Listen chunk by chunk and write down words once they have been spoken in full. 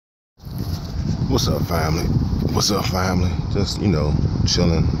What's up, family? What's up, family? Just,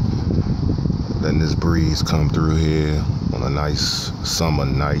 chilling, letting this breeze come through here on a nice summer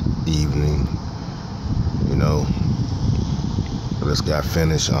night, evening. I just got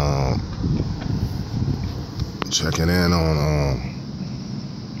finished checking in on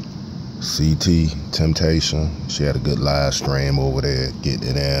CT Temptation. She had a good live stream over there, getting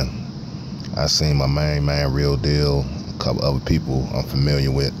it in. I seen my main man, Real Deal, a couple other people I'm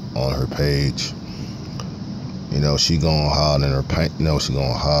familiar with on her page. She going hard in her paint. She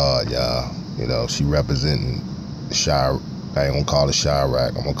going hard, y'all. She representing I ain't gonna call it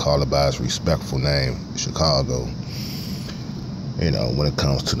Chirac. I'm gonna call it by its respectful name, Chicago. When it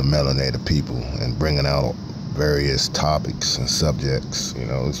comes to the melanated people and bringing out various topics and subjects,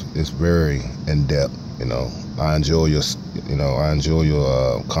 it's very in depth. I enjoy your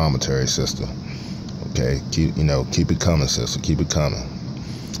commentary, sister. Okay, keep it coming, sister. Keep it coming.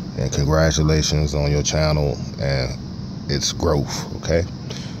 And congratulations on your channel and its growth. Okay,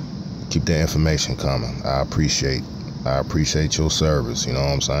 keep that information coming. I appreciate your service. You know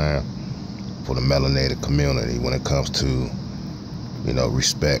what I'm saying, for the melanated community when it comes to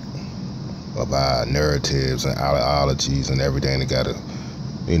respect of our narratives and ideologies and everything that gotta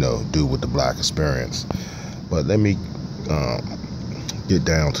do with the black experience. But let me get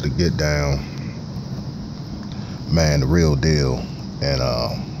down to the get down, man. The Real Deal and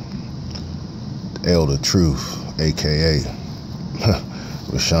Elder Truth, aka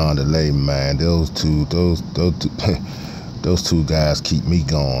Rashawn DeLay, man. Those two guys keep me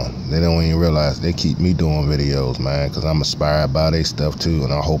going. They don't even realize they keep me doing videos, man, because I'm inspired by their stuff too,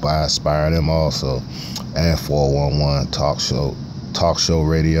 and I hope I inspire them also. And 411 talk show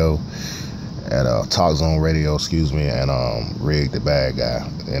radio at Talk Zone Radio, and Rig the Bad Guy,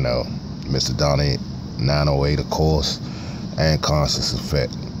 Mr. Donnie 908, of course, and Conscious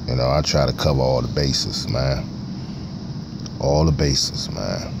Effect. I try to cover all the bases, man. All the bases,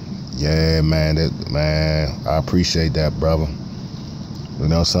 man. Yeah, man. I appreciate that, brother.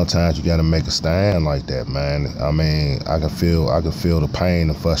 Sometimes you gotta make a stand like that, man. I mean, I can feel the pain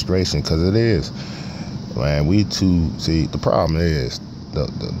and frustration, because it is, man. The problem is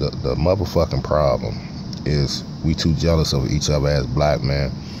the motherfucking problem is we too jealous of each other as black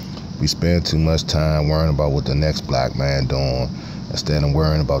men. We spend too much time worrying about what the next black man doing instead of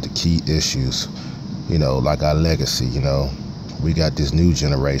worrying about the key issues, like our legacy. We got this new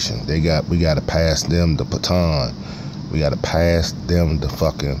generation. We got to pass them the baton. We got to pass them the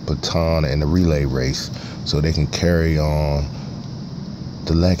fucking baton in the relay race so they can carry on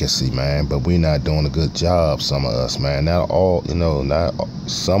the legacy, man. But we not doing a good job, some of us, man. Not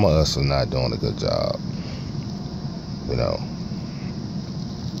some of us are not doing a good job.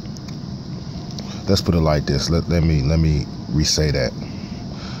 Let's put it like this. Let me re-say that.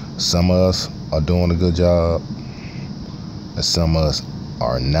 Some of us are doing a good job, and some of us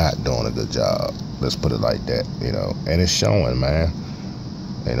are not doing a good job. Let's put it like that, and it's showing, man.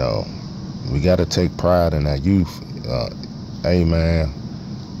 We got to take pride in that youth. Hey, man,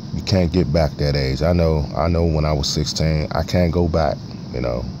 you can't get back that age. I know when I was 16, I can't go back.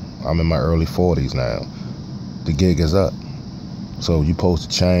 I'm in my early 40s now. The gig is up. So you supposed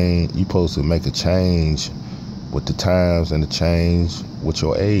to change. You supposed to make a change with the times and the change with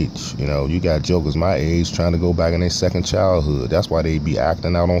your age. You got jokers my age trying to go back in their second childhood. That's why they be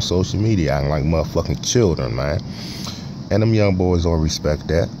acting out on social media, acting like motherfucking children, man. And them young boys don't respect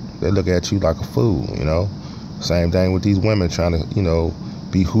that. They look at you like a fool, Same thing with these women trying to,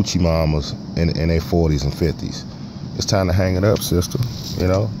 be hoochie mamas in their 40s and 50s. It's time to hang it up, sister.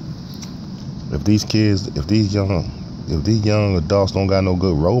 If these young adults don't got no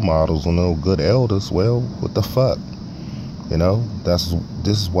good role models or no good elders, well, what the fuck? This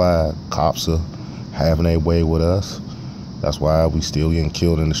is why cops are having their way with us. That's why we still getting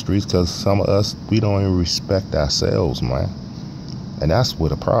killed in the streets, because some of us, we don't even respect ourselves, man. And that's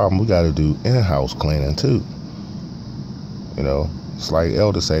what the problem. We got to do in-house cleaning too. It's like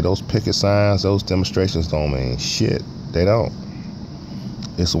elders say, those picket signs, those demonstrations don't mean shit. They don't.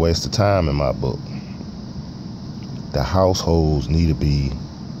 It's a waste of time in my book. The households need to be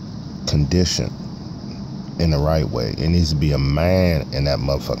conditioned in the right way. It needs to be a man in that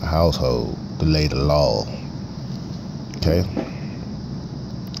motherfucking household to lay the law. Okay?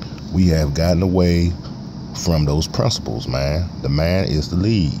 We have gotten away from those principles, man. The man is the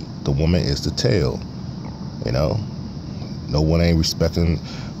lead. The woman is the tail. No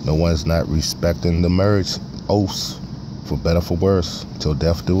one's not respecting the marriage oaths, for better for worse, till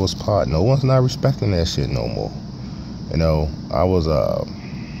death do us part. No one's not respecting that shit no more. I was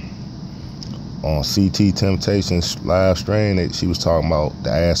on CT Temptations live stream, she was talking about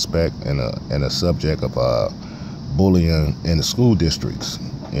the aspect and the subject of bullying in the school districts.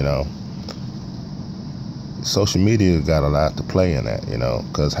 You know, social media got a lot to play in that. You know,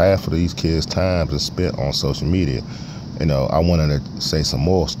 because half of these kids' time is spent on social media. You know, I wanted to say some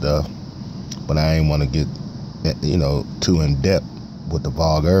more stuff, but I ain't want to get, you know, too in depth with the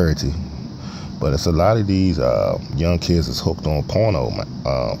vulgarity. But it's a lot of these young kids that's hooked on porno,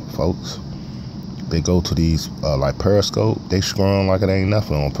 folks. They go to these like Periscope. They scrolling like it ain't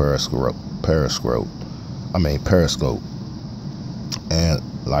nothing on Periscope. And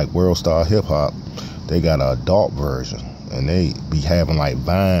like World Star Hip Hop, they got an adult version, and they be having like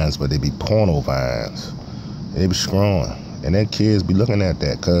vines, but they be porno vines. They be scrolling, and then kids be looking at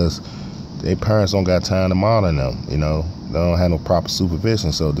that because their parents don't got time to monitor them. You know, they don't have no proper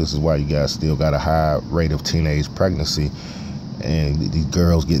supervision. So this is why you guys still got a high rate of teenage pregnancy. And these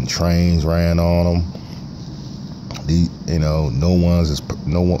girls getting trains ran on them. You know,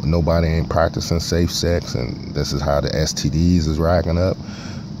 nobody ain't practicing safe sex, and this is how the STDs is racking up.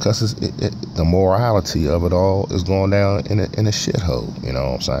 Cause the morality of it all is going down in a shithole. You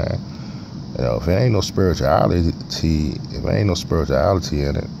know what I'm saying? You know, if it ain't no spirituality, in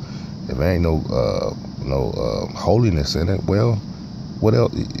it, if there ain't no holiness in it, well, what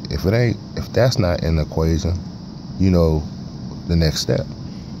else? If that's not in the equation, you know. The next step,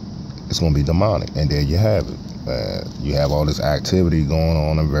 it's going to be demonic, and there you have it. You have all this activity going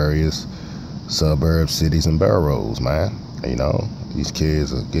on in various suburbs, cities, and boroughs, man. You know, these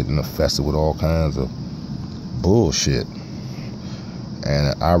kids are getting infested with all kinds of bullshit,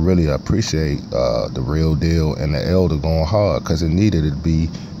 and I really appreciate the Real Deal and the Elder going hard, because it needed to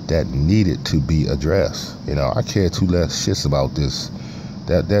be addressed. You know, I care too less shits about this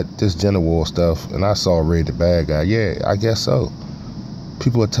gender war stuff, and I saw Red the bad guy. Yeah, I guess so.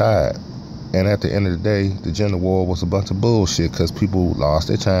 People are tired, and at the end of the day, the gender war was a bunch of bullshit because people lost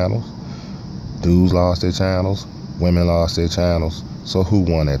their channels, dudes lost their channels, women lost their channels. So who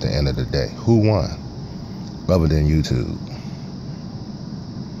won at the end of the day? Who won? Other than YouTube.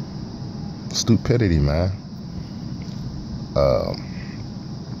 Stupidity, man.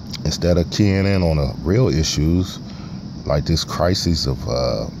 Instead of keying in on the real issues, like this crisis of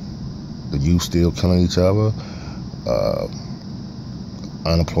the youth still killing each other,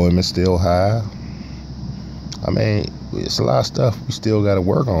 unemployment still high. I mean, it's a lot of stuff we still got to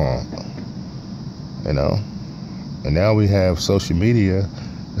work on, you know. And now we have social media.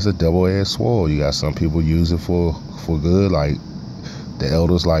 It's a double-edged sword. You got some people use it for good, like the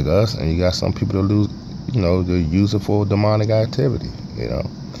elders like us, and you got some people that they use it for demonic activity, you know.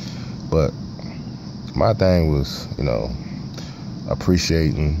 But my thing was, you know,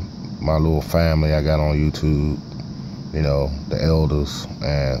 appreciating my little family I got on YouTube, you know, the elders,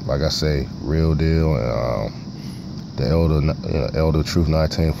 and like I say, Real Deal, and the Elder Truth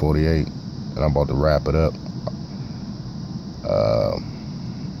 1948, and I'm about to wrap it up.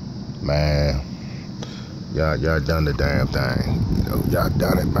 Man, y'all done the damn thing, you know, y'all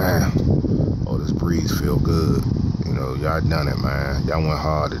done it, man. Oh, this breeze feel good, you know, y'all done it, man. Y'all went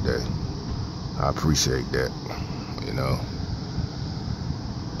hard today. I appreciate that, you know.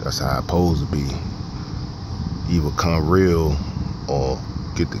 That's how it's supposed to be. Either come real or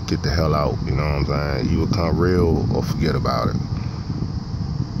get the hell out, you know what I'm saying? Either come real or forget about it.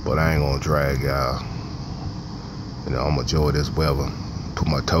 But I ain't gonna drag y'all. You know, I'm gonna enjoy this weather. Put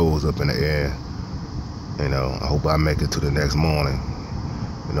my toes up in the air. You know, I hope I make it to the next morning.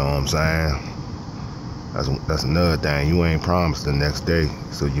 You know what I'm saying? That's another thing. You ain't promised the next day,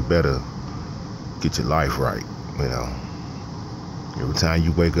 so you better get your life right, you know. Every time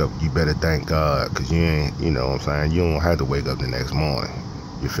you wake up, you better thank God, because you ain't, you know what I'm saying, you don't have to wake up the next morning.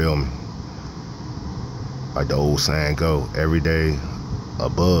 You feel me? Like the old saying go, every day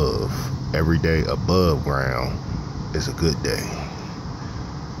above ground is a good day.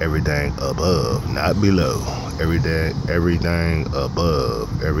 Everything above, not below. Everything above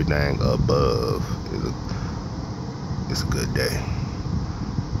is a good day.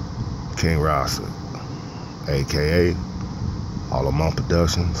 King Rasa, aka All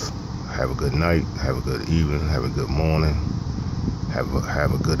Productions. Have a good night, have a good evening, have a good morning, have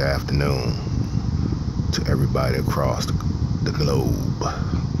a good afternoon to everybody across the globe.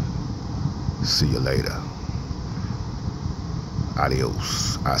 See you later.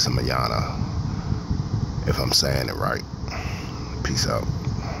 Adios, hasta mañana, if I'm saying it right. Peace out.